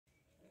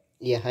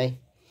Yeah, hi.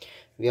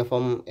 We are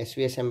from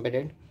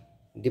svsembedded.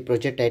 The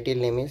project title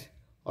name is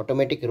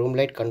Automatic Room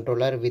Light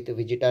Controller with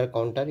Visitor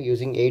Counter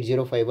using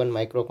 8051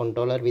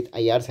 microcontroller with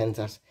IR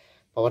sensors.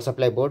 Power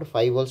supply board,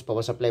 5 volts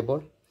power supply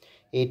board,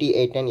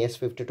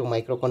 8810S52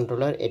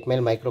 microcontroller,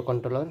 8mm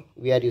microcontroller.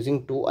 We are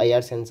using two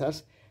IR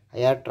sensors,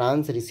 IR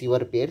trans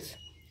receiver pairs,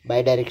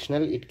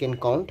 bidirectional. It can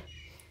count.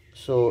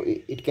 So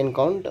it can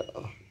count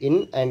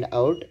in and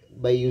out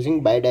by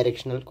using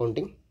bidirectional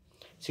counting.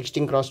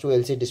 16 cross 2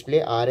 LCD display,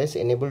 RS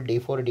enabled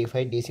D4,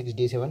 D5, D6,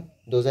 D7.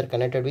 Those are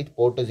connected with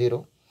port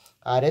 0.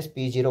 RS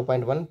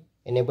P0.1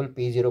 enable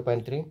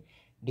P0.3,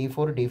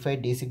 D4,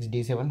 D5, D6,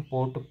 D7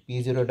 port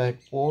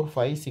P0.4,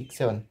 5, 6,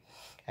 7,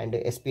 and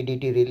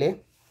SPDT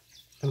relay,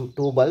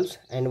 two bulbs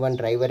and one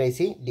driver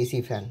IC,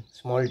 DC fan,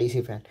 small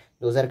DC fan.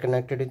 Those are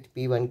connected with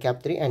P1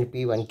 cap 3 and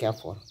P1 cap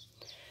 4.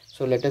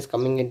 So let us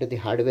coming into the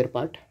hardware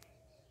part.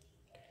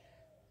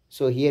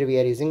 So here we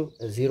are using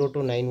 0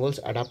 to 9 volts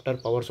adapter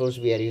power source.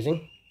 We are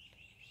using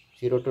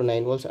 0 to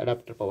 9 volts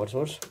adapter power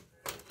source,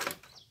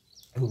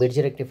 bridge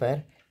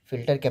rectifier,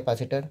 filter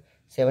capacitor,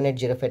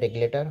 7805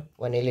 regulator,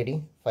 1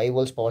 LED, 5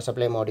 volts power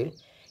supply module,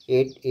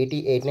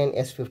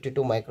 8089S52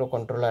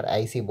 microcontroller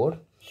IC board,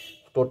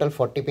 total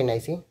 40 pin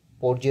IC,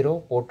 port 0,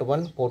 port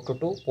 1, port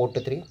 2, port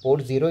 3,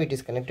 port 0 it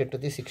is connected to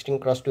the 16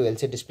 cross 2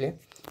 LCD display,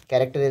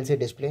 character LCD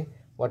display.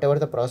 Whatever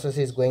the process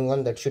is going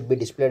on, that should be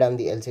displayed on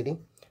the LCD.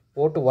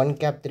 Port 1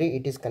 cap 3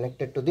 it is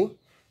connected to the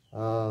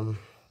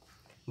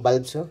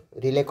bulbs,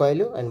 relay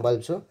coil and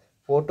bulbs.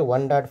 Port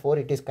 1.4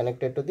 it is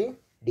connected to the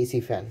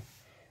DC fan,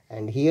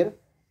 and here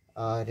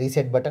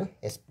reset button,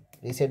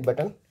 reset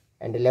button,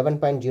 and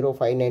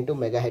 11.0592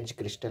 megahertz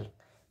crystal.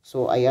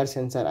 So IR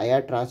sensor,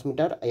 IR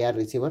transmitter, IR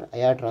receiver,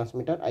 IR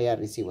transmitter, IR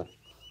receiver.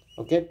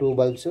 Okay, two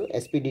bulbs,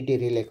 SPDT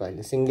relay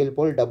coil, single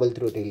pole double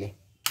through relay.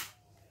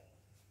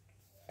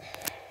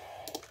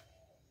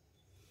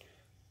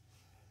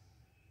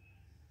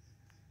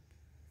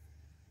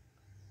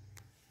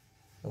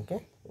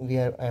 Okay,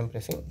 I am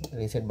pressing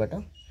reset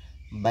button.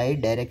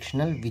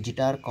 Bidirectional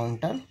visitor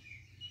counter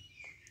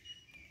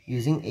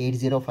using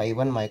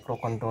 8051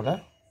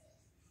 microcontroller.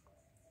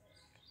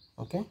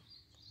 Okay,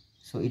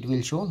 so it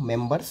will show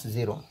members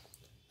 0.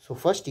 So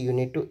first you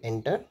need to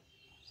enter,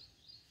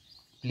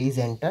 please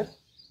enter,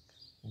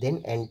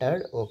 then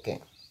entered. Okay,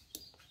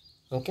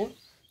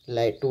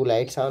 two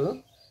lights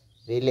on,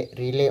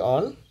 relay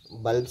on,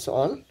 bulbs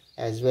on,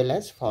 as well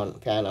as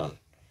fan on.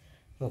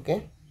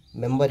 Okay,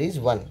 member is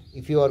 1.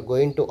 If you are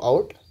going to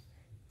out,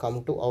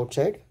 come to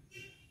outside,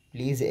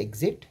 please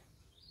exit,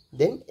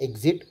 then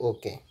exit.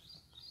 Okay,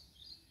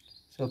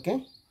 so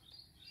okay,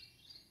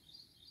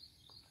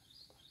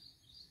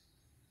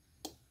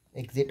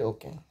 exit.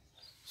 Okay,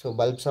 so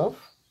bulbs off,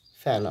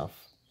 fan off.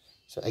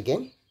 So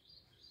again,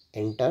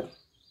 enter,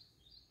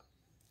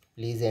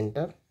 please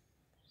enter,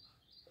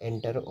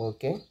 enter.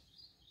 Okay,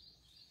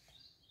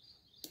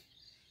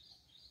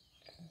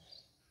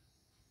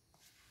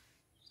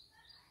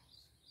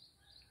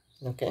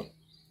 okay,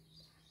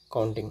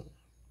 counting.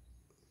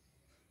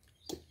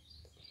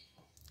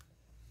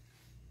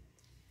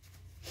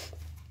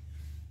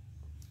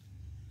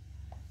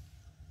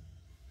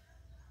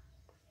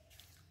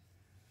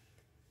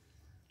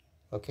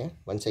 Okay,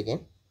 once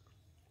again,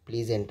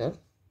 please enter,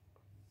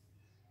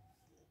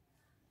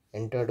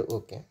 entered.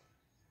 Okay,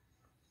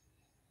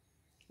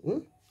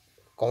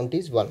 count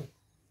is 1,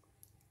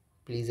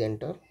 please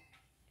enter,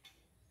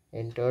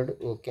 entered.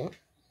 Okay,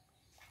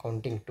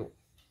 counting 2.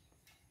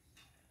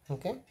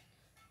 Okay,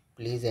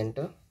 please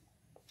enter,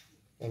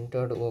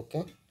 entered.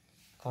 Okay,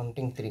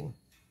 counting 3.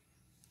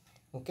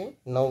 Okay,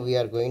 now we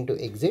are going to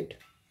exit,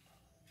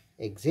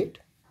 exit,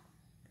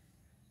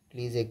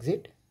 please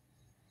exit,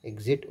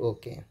 exit.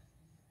 Okay,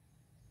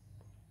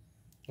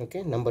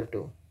 okay, number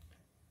 2,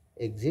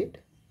 exit,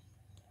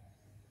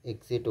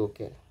 exit.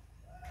 Okay,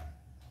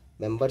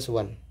 members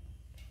 1,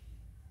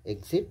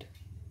 exit,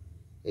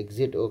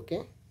 exit.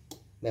 Okay,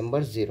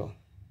 members 0.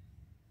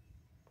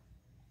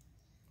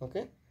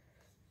 Okay,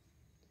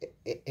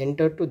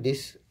 enter to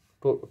this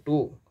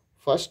to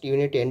first you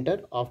need to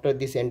enter. After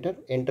this enter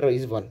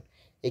is 1.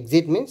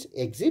 Exit means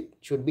exit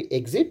should be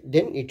exit,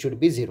 then it should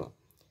be 0.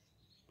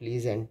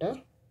 Please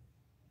enter.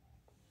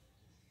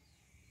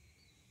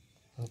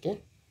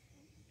 Okay,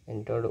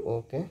 entered.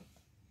 Okay,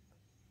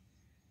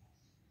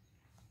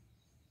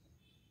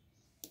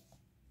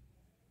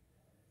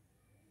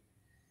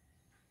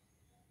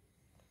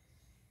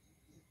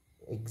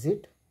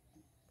 exit,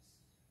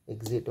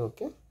 exit.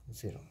 Okay,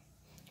 0.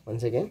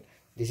 Once again,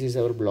 this is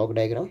our block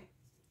diagram,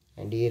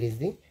 and here is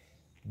the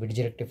bridge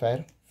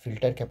rectifier,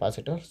 filter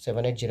capacitor,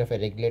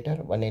 7805 regulator,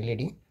 1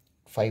 LED,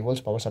 5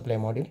 volts power supply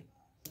module,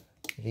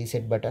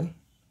 reset button,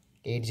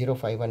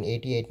 8051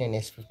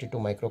 8089S52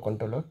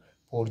 microcontroller,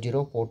 port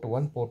 0, port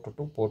 1, port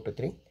 2, port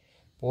 3,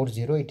 port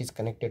 0 it is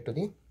connected to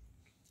the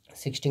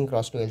 16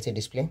 cross 2 LCD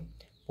display,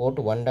 port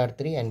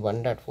 1.3 and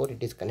 1.4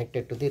 it is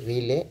connected to the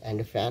relay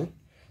and fan,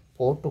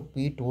 port to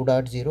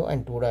P2.0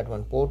 and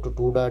 2.1, port to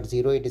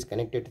 2.0 it is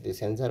connected to the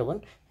sensor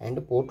 1,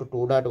 and port to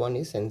 2.1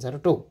 is sensor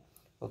 2.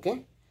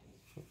 Okay,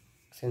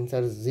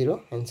 sensor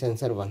 0 and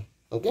sensor 1.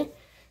 Okay,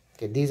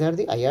 these are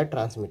the IR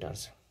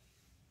transmitters.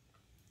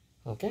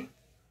 Okay,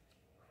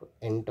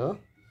 enter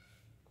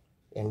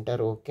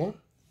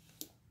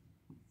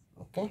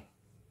okay.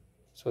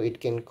 So it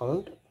can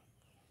count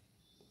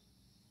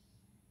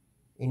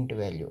int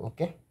value.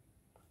 Okay,